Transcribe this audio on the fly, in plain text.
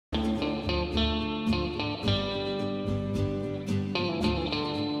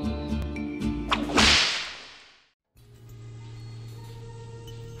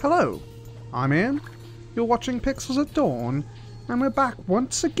Hello, I'm Ian. You're watching Pixels at Dawn, and we're back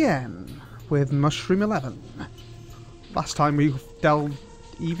once again with Mushroom 11. Last time we delved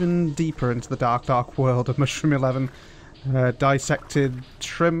even deeper into the dark world of Mushroom 11. Dissected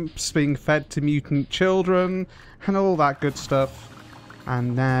shrimps being fed to mutant children, and all that good stuff.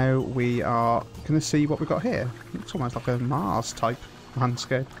 And now we are going to see what we've got here. It's almost like a Mars-type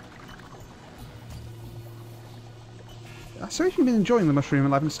landscape. So if you've been enjoying the Mushroom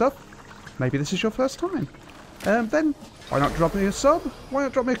 11 stuff, maybe this is your first time. Then why not drop me a sub? Why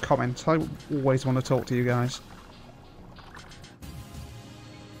not drop me a comment? I always want to talk to you guys.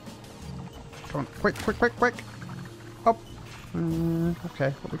 Come on, quick, quick, quick, quick! Up!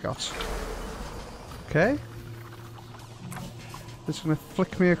 Okay, what we got? Okay. This is going to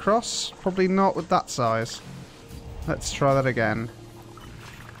flick me across. Probably not with that size. Let's try that again.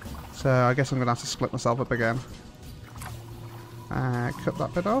 So I guess I'm going to have to split myself up again. Cut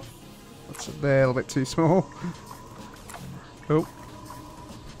that bit off. That's a little bit too small. Oh.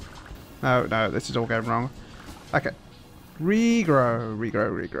 No, this is all going wrong. Okay.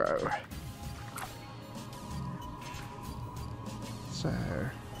 Regrow. So,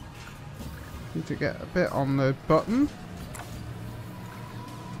 need to get a bit on the button.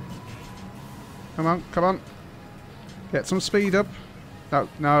 Come on. Get some speed up.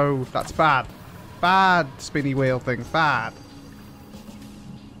 No, that's bad. Bad spinny wheel thing, bad.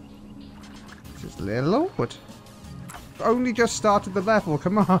 This is a little awkward. Only just started the level,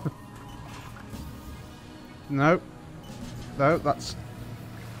 come on. No, that's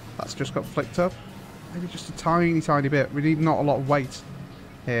just got flicked up. Maybe just a tiny bit. We need not a lot of weight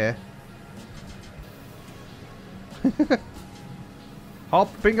here.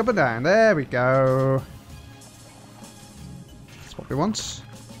 Hopping up and down. There we go. That's what we want.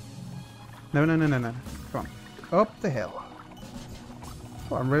 No. Come on. Up the hill.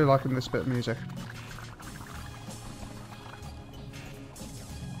 Oh, I'm really liking this bit of music.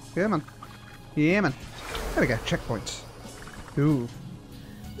 Yeah, man. There we go. Checkpoint. Ooh.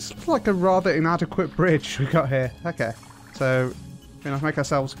 This looks like a rather inadequate bridge we got here. Okay. So, we're going to make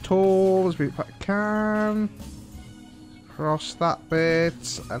ourselves tall as we can. Cross that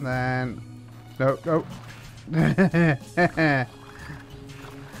bit. And then... No.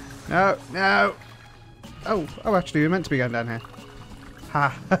 No. Oh, actually, we're meant to be going down here.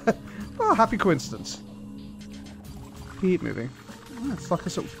 Ha. Oh, happy coincidence. Keep moving. Oh, it's like a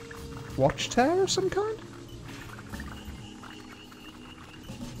sort of watch tower of some kind.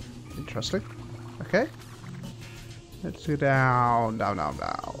 Interesting. Okay. Let's go down. Let's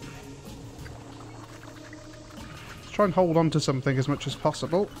try and hold on to something as much as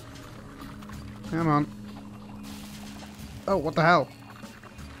possible. Come on. Oh, what the hell?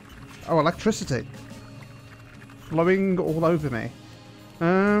 Oh, electricity. Flowing all over me.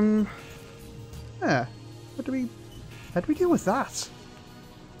 Yeah. How do we deal with that?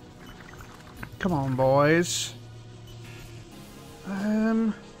 Come on, boys.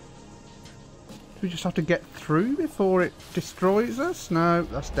 Do we just have to get through before it destroys us? No,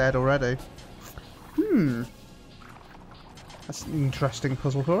 that's dead already. That's an interesting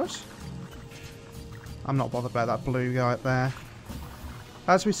puzzle for us. I'm not bothered by that blue guy up there.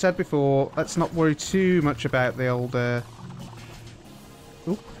 As we said before, let's not worry too much about the old...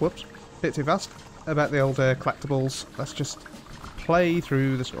 Oh, whoops. Bit too fast. About the old collectibles. Let's just play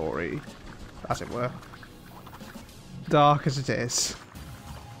through the story, as it were. Dark as it is.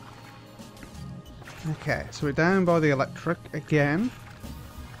 Okay, so we're down by the electric again.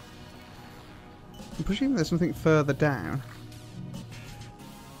 I'm presuming there's something further down.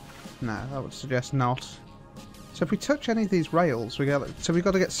 No, that would suggest not. So if we touch any of these rails, we've got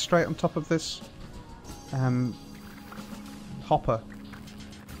to get straight on top of this hopper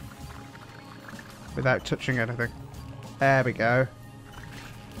without touching anything. There we go.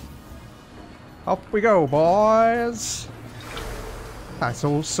 Up we go, boys! That's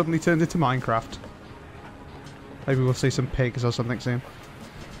all suddenly turned into Minecraft. Maybe we'll see some pigs or something soon.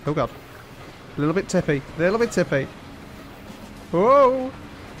 Oh god. A little bit tippy. Whoa!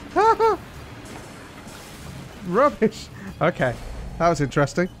 Rubbish! Okay. That was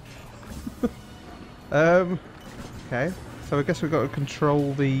interesting. Okay. So I guess we've got to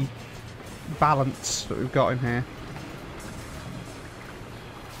control the balance that we've got in here.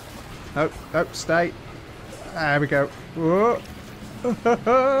 Nope, stay. There we go. Whoa!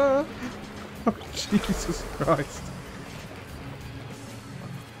 Oh, Jesus Christ.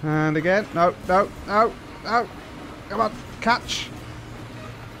 And again. No. Come on, catch.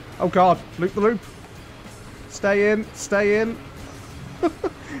 Oh god, loop the loop. Stay in.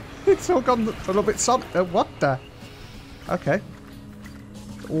 It's all gone a little bit solid. What the? Okay.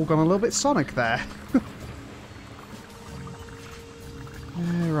 all gone a little bit Sonic there.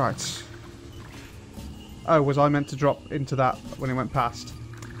 Right. Oh, was I meant to drop into that when it went past?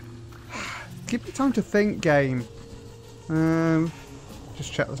 Give me time to think, game.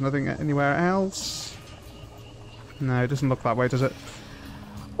 Just check there's nothing anywhere else. No, it doesn't look that way, does it?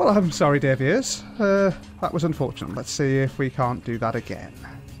 Well, I'm sorry, dear viewers. That was unfortunate. Let's see if we can't do that again.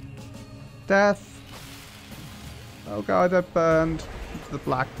 Death. Oh god, I burned into the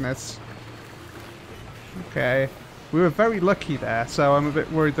blackness. Okay. We were very lucky there, so I'm a bit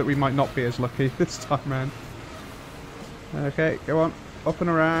worried that we might not be as lucky this time round. Okay, go on. Up and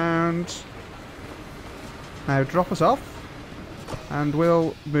around. Now drop us off. And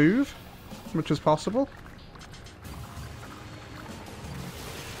we'll move as much as possible.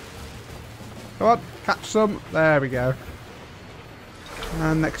 Come on, catch some. There we go.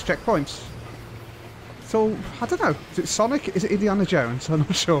 And next checkpoint. So, I don't know. Is it Sonic? Is it Indiana Jones? I'm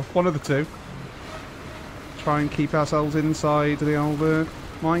not sure. One of the two. Try and keep ourselves inside the old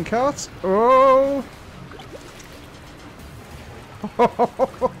minecart. Oh!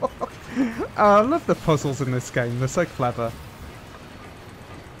 I love the puzzles in this game. They're so clever.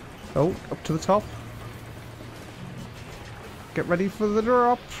 Oh, up to the top. Get ready for the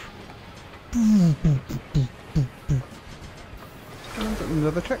drop. And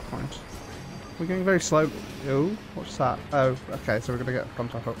another checkpoint. We're going very slowly. Oh, what's that? Oh, okay, so we're going to get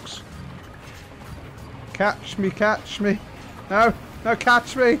contact hooks. Catch me, catch me. No, no,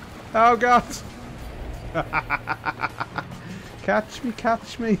 catch me. Oh, God. Catch me,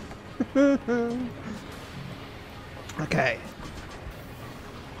 catch me. Okay.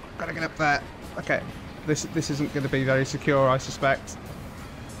 Gotta get up there. Okay. This isn't going to be very secure, I suspect.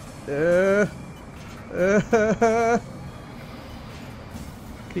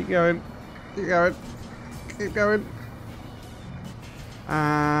 Keep going. Keep going. Keep going.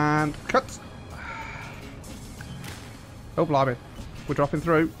 And cut. Oh, blimey. We're dropping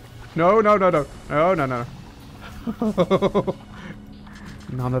through. No, no, no, no. No, no, no.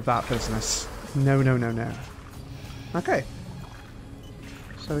 None of that business. No, no, no, no. Okay.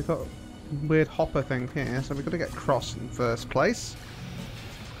 So we've got a weird hopper thing here, so we've got to get across in the first place.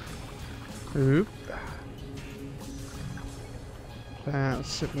 Oop. Let's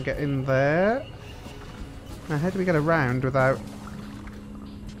see if we can get in there. Now, how do we get around without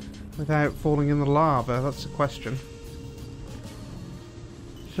falling in the lava? That's the question.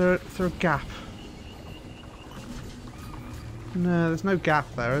 Is there a gap? No, there's no gap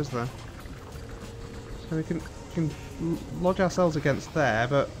there, is there? So we can lodge ourselves against there,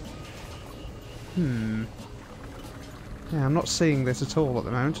 but yeah, I'm not seeing this at all at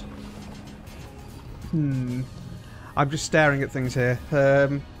the moment. I'm just staring at things here.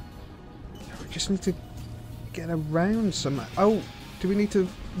 We just need to get around some. Oh, do we need to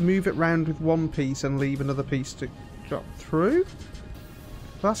move it round with one piece and leave another piece to drop through?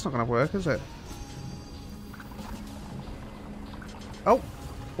 That's not going to work, is it? Oh,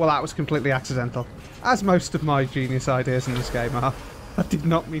 well, that was completely accidental, as most of my genius ideas in this game are. I did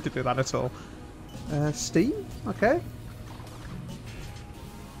not mean to do that at all. Steam, okay.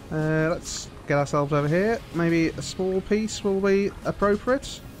 Let's get ourselves over here. Maybe a small piece will be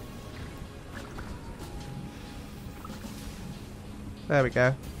appropriate. There we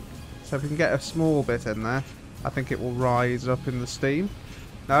go. So if we can get a small bit in there, I think it will rise up in the steam.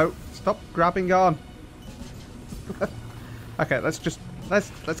 No, stop grabbing on. Okay, let's go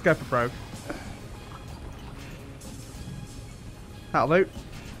for broke. That'll do.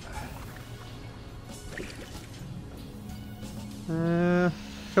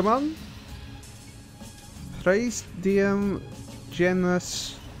 Come on. Praesidium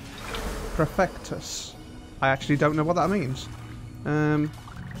Genus Profectus. I actually don't know what that means.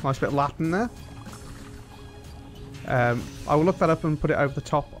 Nice bit of Latin there. I will look that up and put it over the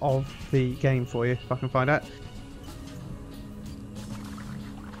top of the game for you if I can find out.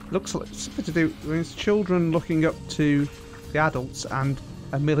 Looks like something to do with children looking up to the adults and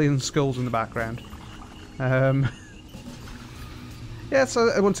a million skulls in the background. Yeah,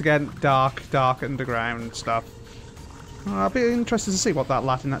 so once again, dark underground stuff. I'll be interested to see what that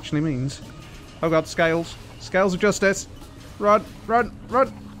Latin actually means. Oh god, scales. Scales of justice. Run, run,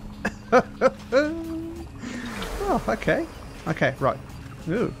 run. Oh, okay. Okay, right.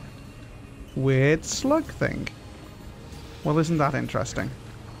 Ooh. Weird slug thing. Well, isn't that interesting?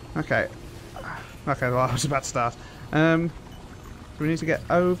 Okay. Okay, well, I was about to start. We need to get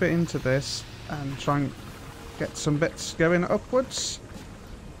over into this and try and get some bits going upwards.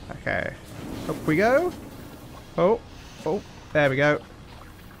 Okay. Up we go. Oh. Oh. There we go.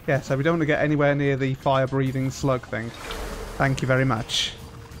 Yeah, so we don't want to get anywhere near the fire-breathing slug thing. Thank you very much.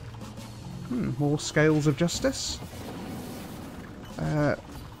 More scales of justice.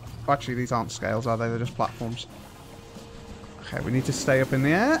 Actually, these aren't scales, are they? They're just platforms. Okay, we need to stay up in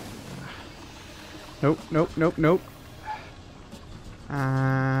the air. Nope, nope, nope, nope.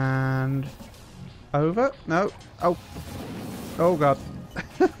 And... over? No. Oh. Oh, God.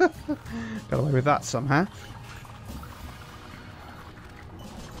 Got away with that somehow.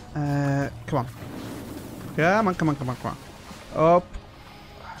 Come on. Come on, come on, come on, come on. Up.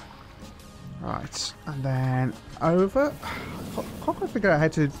 Right. And then over. Can't quite figure out how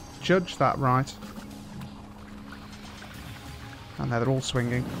to judge that right. And they're all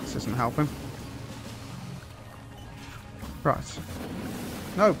swinging. This isn't helping. Right.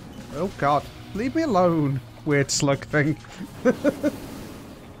 No. Oh, God. Leave me alone, weird slug thing. Okay,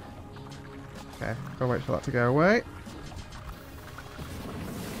 gotta wait for that to go away.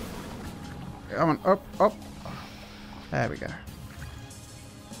 Come on, up, up. There we go.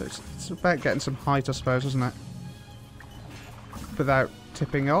 So it's about getting some height, I suppose, isn't it? Without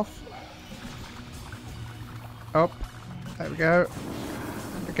tipping off. Up. There we go.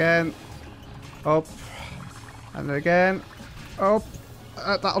 Again. Up. And then again. Up.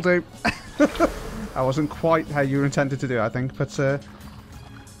 That'll do. That wasn't quite how you were intended to do, I think, but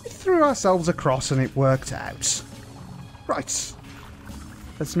we threw ourselves across and it worked out. Right.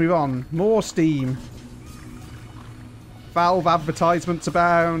 Let's move on. More steam. Valve advertisements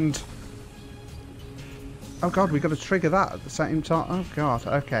abound. Oh god, we've got to trigger that at the same time. Oh god,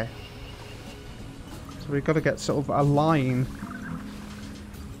 okay. So we've got to get sort of a line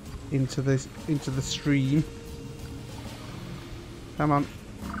into the stream. Come on.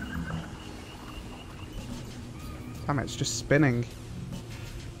 Damn it, it's just spinning.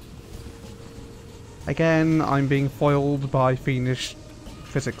 Again, I'm being foiled by fiendish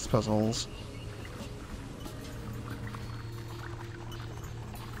physics puzzles.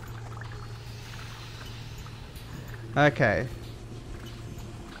 Okay.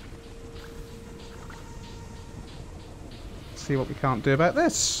 Let's see what we can't do about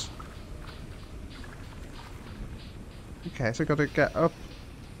this. Okay, so I've got to get up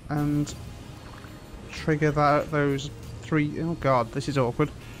and trigger those three... Oh god, this is awkward.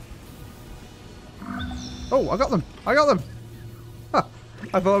 Oh, I got them! I got them! Huh.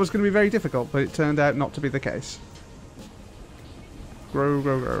 I thought it was going to be very difficult, but it turned out not to be the case. Grow,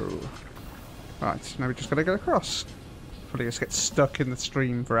 grow, grow. Right, now we just got to get across. Probably just get stuck in the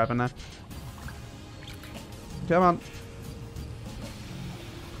stream forever now. Come on.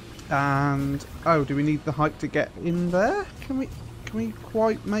 And... oh, do we need the height to get in there? Can we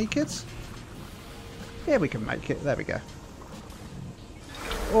quite make it? Yeah, we can make it. There we go.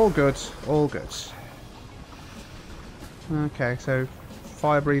 All good. All good. Okay, so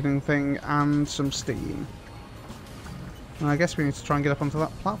fire breathing thing and some steam. And I guess we need to try and get up onto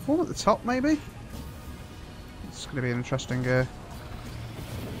that platform at the top, maybe? It's going to be an interesting...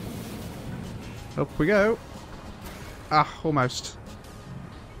 Up we go. Ah, almost.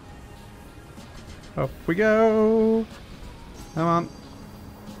 Up we go. Come on.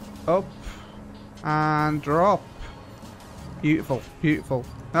 Up. And drop. Beautiful, beautiful.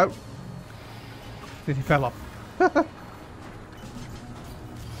 No. He fell off. Okay,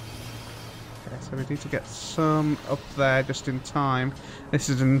 so we need to get some up there just in time. This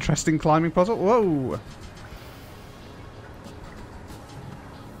is an interesting climbing puzzle. Whoa!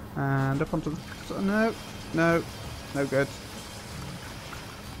 And up onto the... no, no, no good.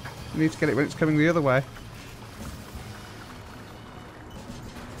 We need to get it when it's coming the other way.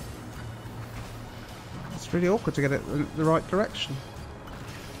 It's really awkward to get it in the right direction.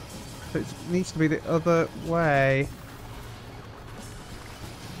 So it needs to be the other way.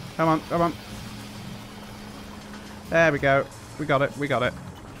 Come on, come on. There we go. We got it, we got it.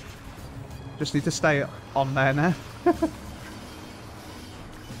 Just need to stay on there now.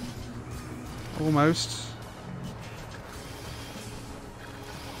 Almost.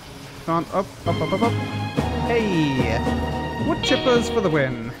 Come on, up, up, up, up, up. Hey! Wood chippers for the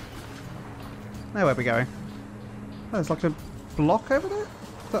win. Now where are we going? Oh, there's like a block over there?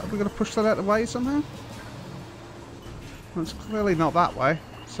 We're going to push that out of the way somehow? Well, it's clearly not that way,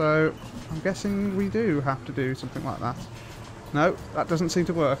 so I'm guessing we do have to do something like that. No, that doesn't seem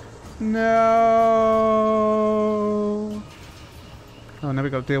to work. No! Oh, now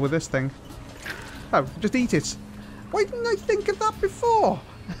we've got to deal with this thing. Oh, just eat it. Why didn't I think of that before?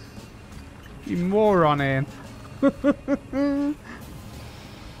 You moron, Ian.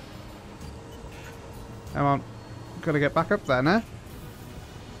 Come on. Got to get back up there now.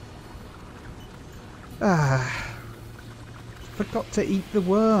 Ah. Forgot to eat the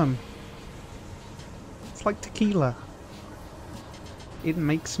worm. It's like tequila. It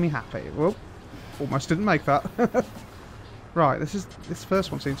makes me happy. Whoop. Almost didn't make that. Right, this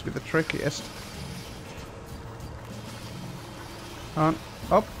first one seems to be the trickiest. On.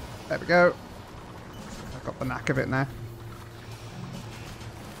 Up. There we go. I've got the knack of it now.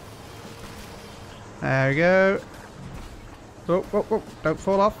 There we go. Oh, oh, oh, don't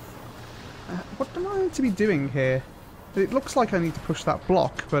fall off. What am I meant to be doing here? It looks like I need to push that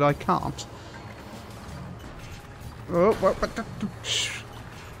block, but I can't. Oh,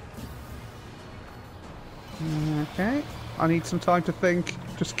 okay. I need some time to think.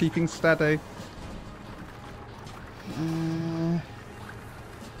 Just keeping steady.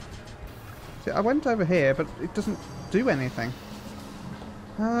 See, I went over here, but it doesn't do anything.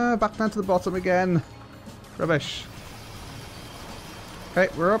 Back down to the bottom again. Rubbish. Okay,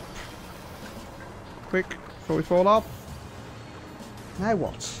 we're up. Quick, before we fall off. Now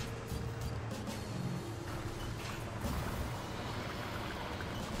what?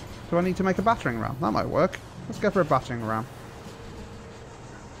 Do I need to make a battering ram? That might work. Let's go for a battering ram.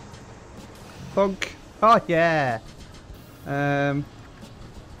 Thunk. Oh, yeah. Let's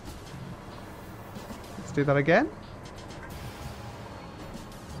do that again.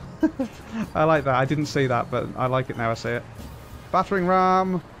 I like that. I didn't see that, but I like it now I see it. Battering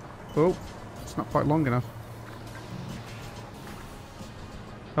ram. Oh, it's not quite long enough.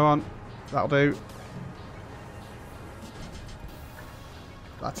 Come on. That'll do.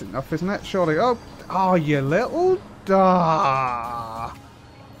 That's enough, isn't it? Surely. Oh, oh, you little... Ah.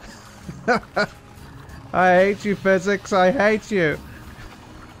 I hate you, physics. I hate you.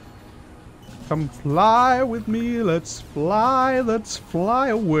 Come fly with me. Let's fly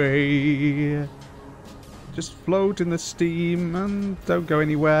away. Just float in the steam and don't go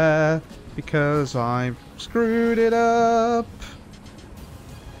anywhere because I've screwed it up.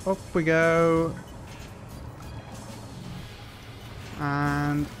 Up we go.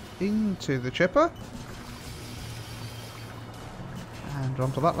 And into the chipper. And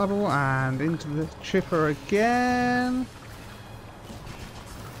onto that level. And into the chipper again.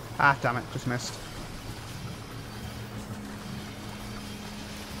 Ah, damn it. Just missed.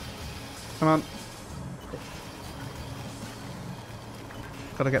 Come on.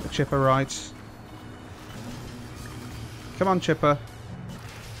 Gotta get the chipper right. Come on, chipper.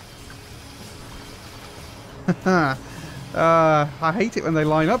 I hate it when they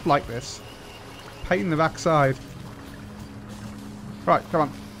line up like this. Pain in the backside. Right, come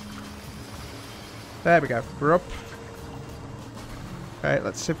on. There we go. We're up. Okay,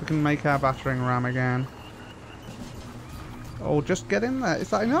 let's see if we can make our battering ram again. Oh, just get in there. Is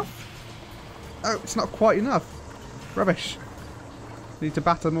that enough? Oh, it's not quite enough. Rubbish. Need to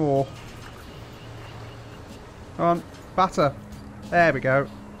batter more. Come on, batter. There we go.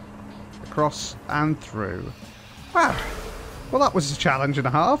 Across and through. Wow. Well, that was a challenge and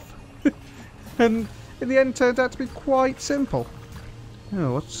a half. And in the end turned out to be quite simple.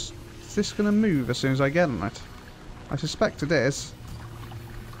 Oh, is this going to move as soon as I get on it? I suspect it is.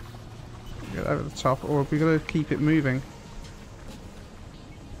 Get over the top, or are we going to keep it moving?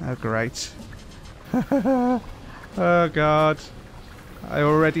 Oh, great. Oh, God. I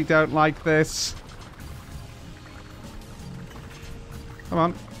already don't like this. Come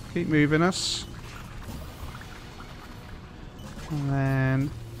on, keep moving us. And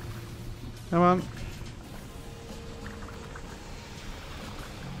then... Come on.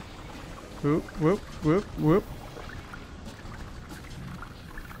 Whoop, whoop, whoop, whoop.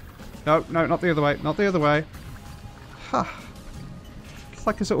 No, no, not the other way, not the other way. Huh. It's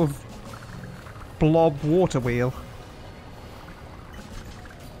like a sort of blob water wheel.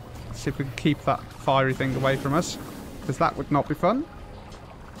 Let's see if we can keep that fiery thing away from us, because that would not be fun.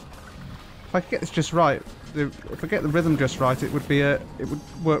 If I could get this just right, if I get the rhythm just right, it would be it would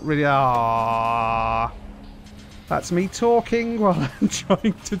work really. Ah, that's me talking while I'm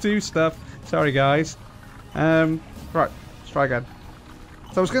trying to do stuff. Sorry, guys. Right, let's try again.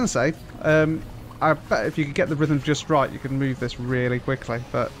 So I was going to say, I bet if you could get the rhythm just right, you can move this really quickly.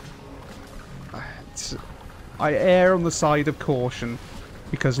 But I err on the side of caution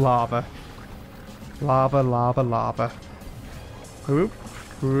because lava, lava, lava, lava. Whoop,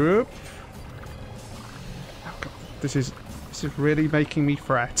 whoop. Oh God, this is really making me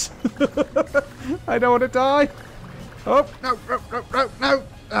fret. I don't want to die. Oh no, no, no, no, no!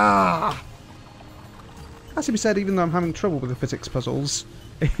 Ah. As to be said, even though I'm having trouble with the physics puzzles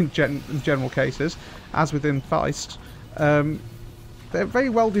in general cases, as within Feist, they're very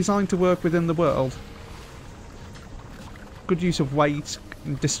well designed to work within the world. Good use of weight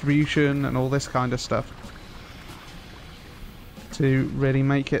and distribution and all this kind of stuff to really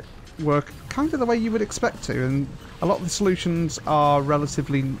make it work kind of the way you would expect to, and a lot of the solutions are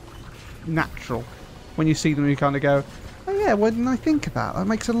relatively natural. When you see them, you kind of go, oh yeah, why didn't I think of that? That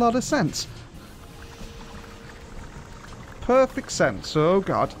makes a lot of sense. Perfect sense. Oh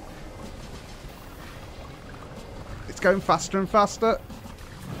god. It's going faster and faster.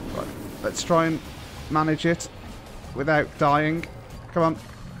 Right, let's try and manage it without dying. Come on.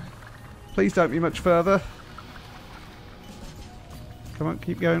 Please don't be much further. Come on,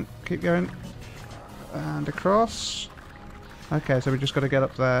 keep going, keep going. And across. Okay, so we just got to get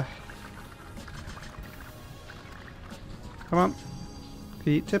up there. Come on.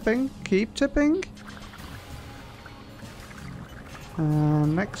 Keep tipping, keep tipping.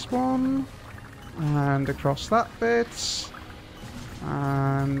 And next one. And across that bit.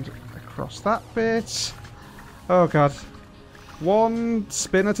 And across that bit. Oh god. One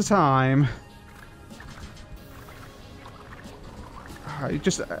spin at a time. It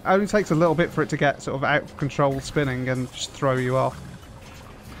just only takes a little bit for it to get sort of out of control spinning and just throw you off.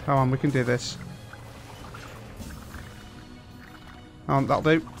 Come on, we can do this. That'll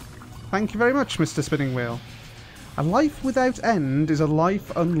do. Thank you very much, Mr. Spinning Wheel. A life without end is a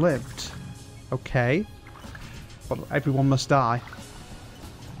life unlived. Okay. But everyone must die.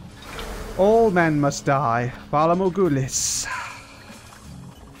 All men must die. Vala Morgulis.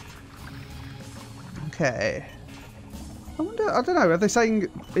 Okay. I wonder, I don't know, are they saying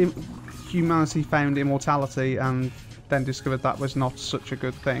humanity found immortality and then discovered that was not such a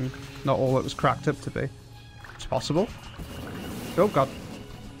good thing? Not all it was cracked up to be? It's possible. Oh god.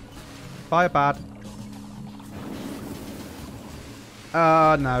 Fire bad.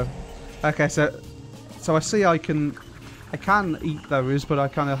 No. Okay, so I see I can eat those, but I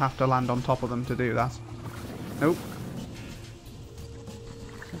kind of have to land on top of them to do that. Nope.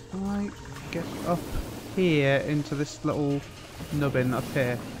 If I get up here into this little nubbin up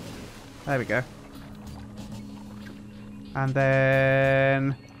here. There we go. And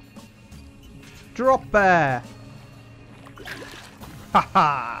then drop bear.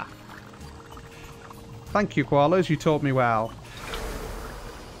 Haha. Thank you, koalas. You taught me well.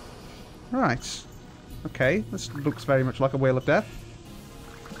 Right. Okay. This looks very much like a wheel of death.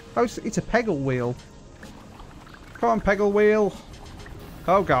 Oh, it's a peggle wheel. Come on, peggle wheel.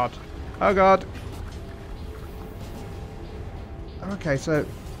 Oh god. Oh god. Okay, so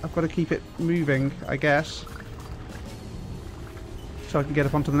I've got to keep it moving, I guess. So I can get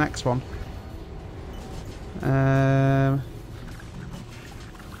up onto the next one.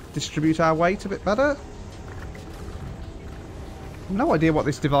 Distribute our weight a bit better. No idea what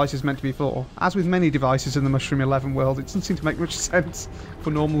this device is meant to be for. As with many devices in the Mushroom 11 world, it doesn't seem to make much sense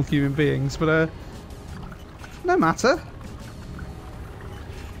for normal human beings, but no matter.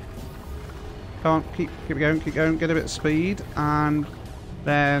 Come on, keep going, get a bit of speed, and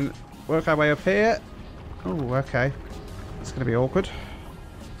then work our way up here. Oh, okay. It's going to be awkward.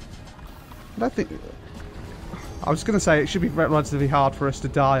 I don't think... I was going to say it should be relatively hard for us to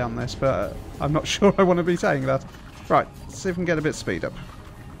die on this, but I'm not sure I want to be saying that. Right, let's see if we can get a bit of speed up.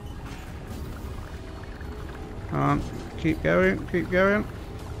 Come on, keep going, keep going.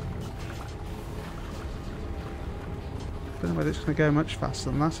 Don't know whether it's going to go much faster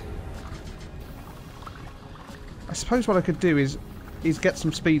than that. I suppose what I could do is get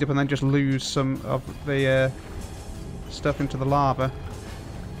some speed up and then just lose some of the stuff into the lava.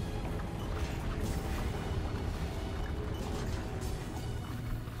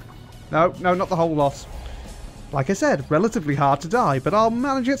 No, no, not the whole lot. Like I said, relatively hard to die, but I'll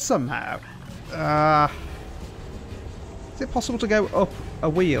manage it somehow. Is it possible to go up a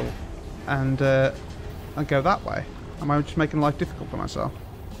wheel and go that way? Am I just making life difficult for myself?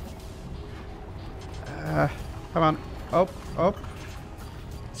 Come on. Up, up.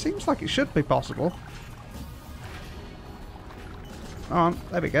 Seems like it should be possible. On,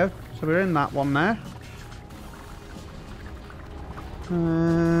 there we go. So we're in that one now.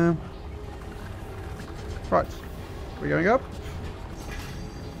 Right. We're going up.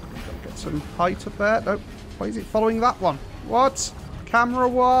 Get some height up there. Nope. Why is it following that one? What? Camera,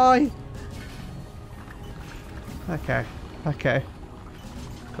 why? Okay. Okay.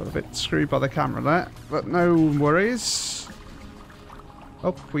 Got a bit screwed by the camera there, but no worries.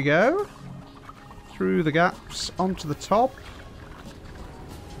 Up we go. Through the gaps, onto the top.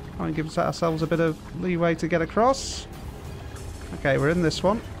 Try and give ourselves a bit of leeway to get across. Okay, we're in this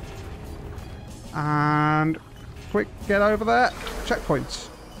one. And quick, get over there. Checkpoint.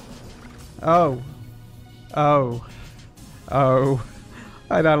 Oh. Oh. Oh.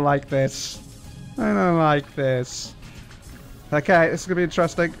 I don't like this. I don't like this. Okay, this is going to be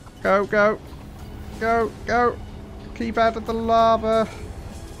interesting. Go, go. Go, go. Keep out of the lava.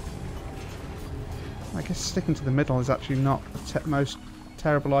 I guess sticking to the middle is actually not the most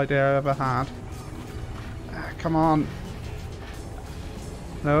terrible idea I've ever had. Come on.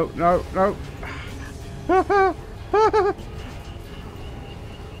 No, no, no.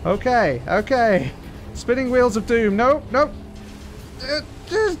 Okay, okay. Spinning wheels of doom. Nope, nope.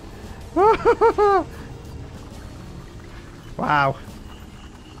 Wow.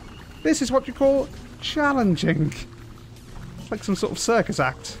 This is what you call challenging. It's like some sort of circus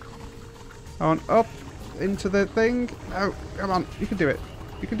act. On up into the thing. Oh, come on. You can do it.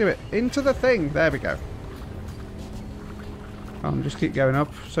 You can do it. Into the thing. There we go. Just keep going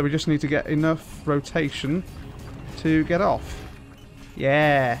up. So we just need to get enough rotation to get off.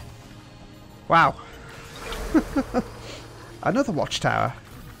 Yeah. Wow. Another watchtower.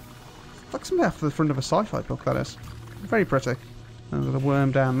 It's like something off the front of a sci-fi book, that is. Very pretty. There's a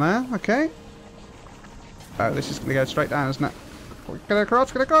worm down there. Okay. Oh, this is going to go straight down, isn't it? Get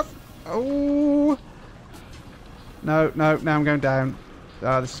across, get across. Oh. No, no, now I'm going down.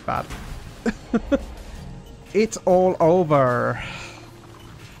 Oh, this is bad. It's all over.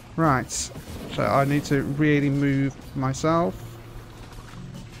 Right. So I need to really move myself.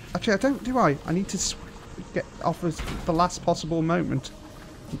 Actually, I don't, do I? I need to get off at the last possible moment.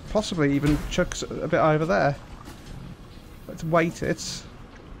 Possibly even chuck a bit over there. Let's weight it.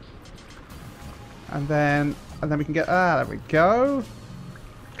 And then we can get... Ah, there we go.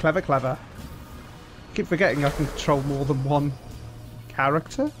 Clever, clever. Keep forgetting I can control more than one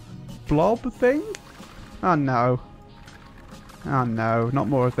character? Blob thing? Oh no. Oh no, not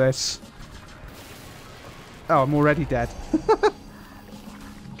more of this. Oh, I'm already dead.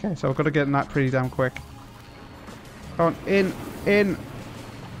 Okay, so I've got to get in that pretty damn quick. Come on, in.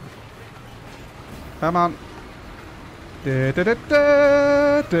 Come on. Da da da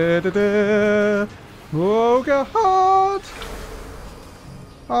da da da da. Oh god!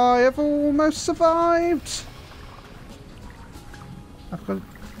 I have almost survived. I've got.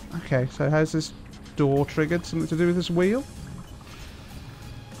 Okay, so how's this door triggered? Something to do with this wheel?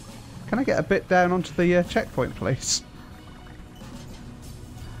 Can I get a bit down onto the checkpoint, please?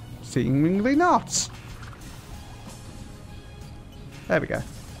 Seemingly not. There we go.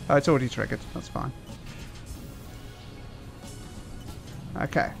 Oh, it's already triggered. That's fine.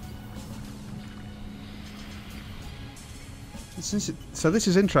 Okay. So this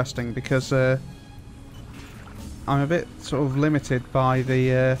is interesting because I'm a bit sort of limited by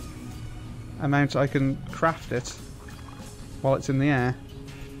the amount I can craft it while it's in the air.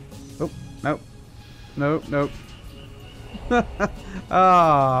 Oh, no. No, no.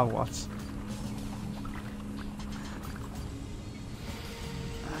 Ah, what?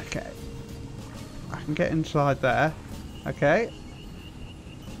 Okay. I can get inside there. Okay.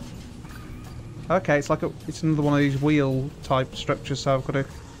 Okay, it's like it's another one of these wheel type structures, so I've got to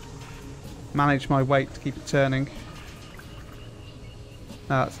manage my weight to keep it turning.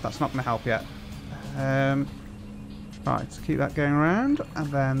 No, that's not going to help yet. Right, so keep that going around, and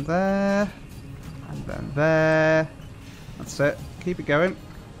then there, and then there. That's it. Keep it going.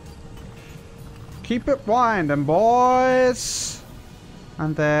 Keep it winding, boys.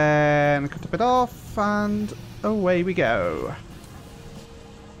 And then cut a bit off, and away we go.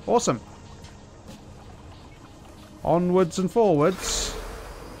 Awesome. Onwards and forwards.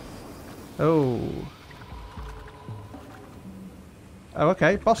 Oh. Oh,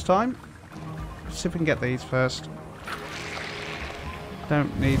 okay. Boss time. Let's see if we can get these first.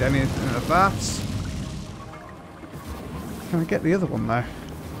 Don't need anything of that. Can I get the other one though?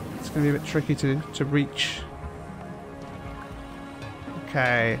 It's going to be a bit tricky to reach.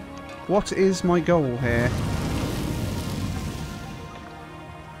 Okay. What is my goal here?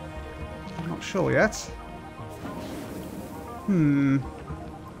 I'm not sure yet.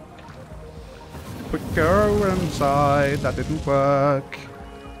 Quick go inside. That didn't work.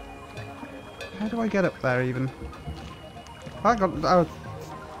 How do I get up there even? I got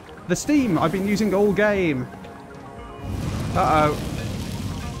the steam I've been using all game. Uh-oh.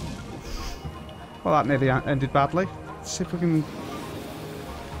 Well, that nearly ended badly. Let's see if we can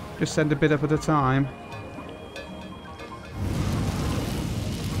just send a bit up at a time.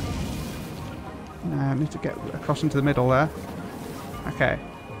 No, I need to get across into the middle there. Okay.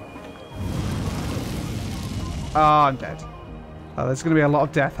 Oh, I'm dead. Oh, there's going to be a lot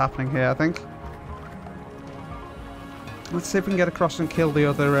of death happening here, I think. Let's see if we can get across and kill the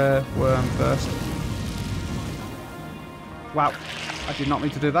other worm first. Wow. I did not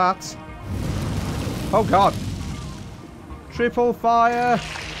mean to do that. Oh, God. Triple fire.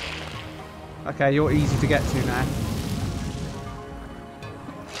 Okay, you're easy to get to now.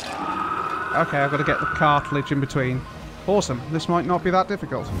 Okay, I've got to get the cartilage in between. Awesome. This might not be that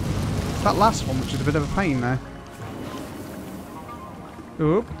difficult. It's that last one which is a bit of a pain there.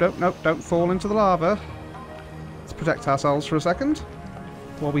 Oop, don't fall into the lava. Let's protect ourselves for a second.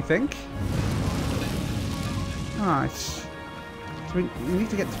 What we think. Nice. So we need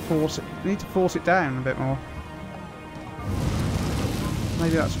to get to force it. We need to force it down a bit more.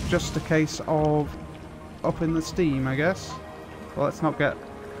 Maybe that's just a case of upping the steam, I guess. Well, let's not get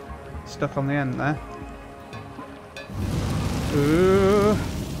stuck on the end there. Ooh.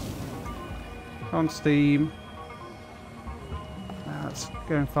 On steam. That's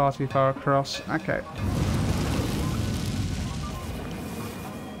going far too far across. Okay.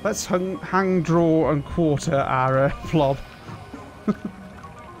 Let's hang, draw, and quarter our flob.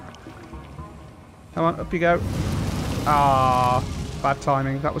 Come on, up you go. Ah, bad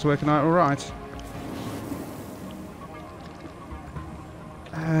timing. That was working out alright.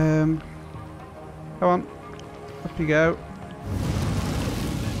 Come on, up you go.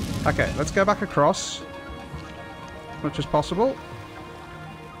 Okay, let's go back across as much as possible.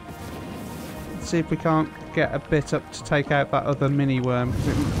 Let's see if we can't get a bit up to take out that other mini worm, because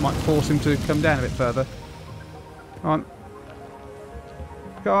it might force him to come down a bit further. Come on.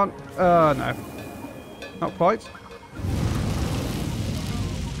 Go on. No. Not quite.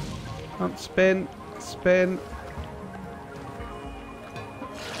 Come on, spin. Spin.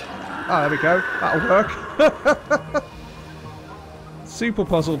 Oh, there we go. That'll work. Super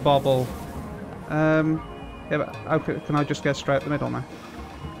puzzle bobble. Yeah, but okay, can I just go straight up the middle now?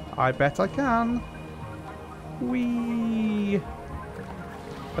 I bet I can. Whee!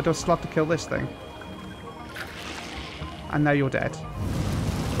 I do still have to kill this thing. And now you're dead.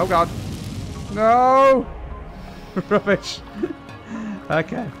 Oh god. No! Rubbish.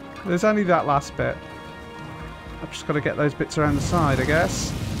 Okay. There's only that last bit. I've just got to get those bits around the side, I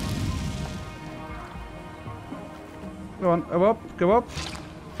guess. Go on, go up, go up.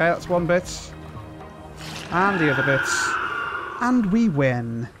 Okay, that's one bit. And the other bits. And we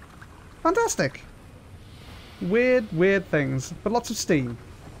win. Fantastic. Weird, weird things, but lots of steam.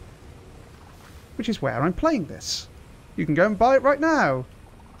 Which is where I'm playing this. You can go and buy it right now.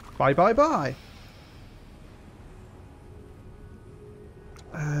 Bye, bye, bye.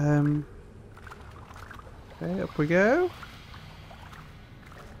 Okay, up we go.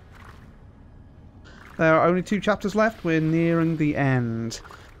 There are only 2 chapters left. We're nearing the end.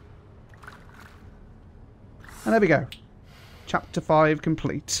 And there we go. Chapter 5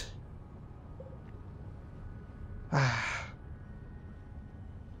 complete.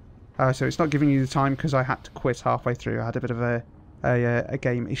 Oh, so it's not giving you the time because I had to quit halfway through. I had a bit of a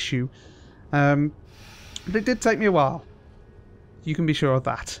game issue. But it did take me a while. You can be sure of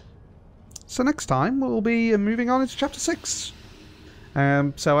that. So next time we'll be moving on into chapter 6.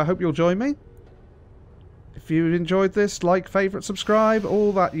 So I hope you'll join me. If you enjoyed this, like, favourite, subscribe,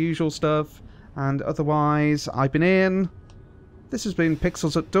 all that usual stuff. And otherwise, I've been Ian. This has been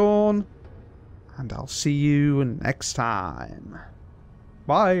Pixels at Dawn. And I'll see you next time.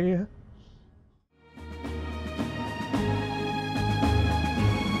 Bye.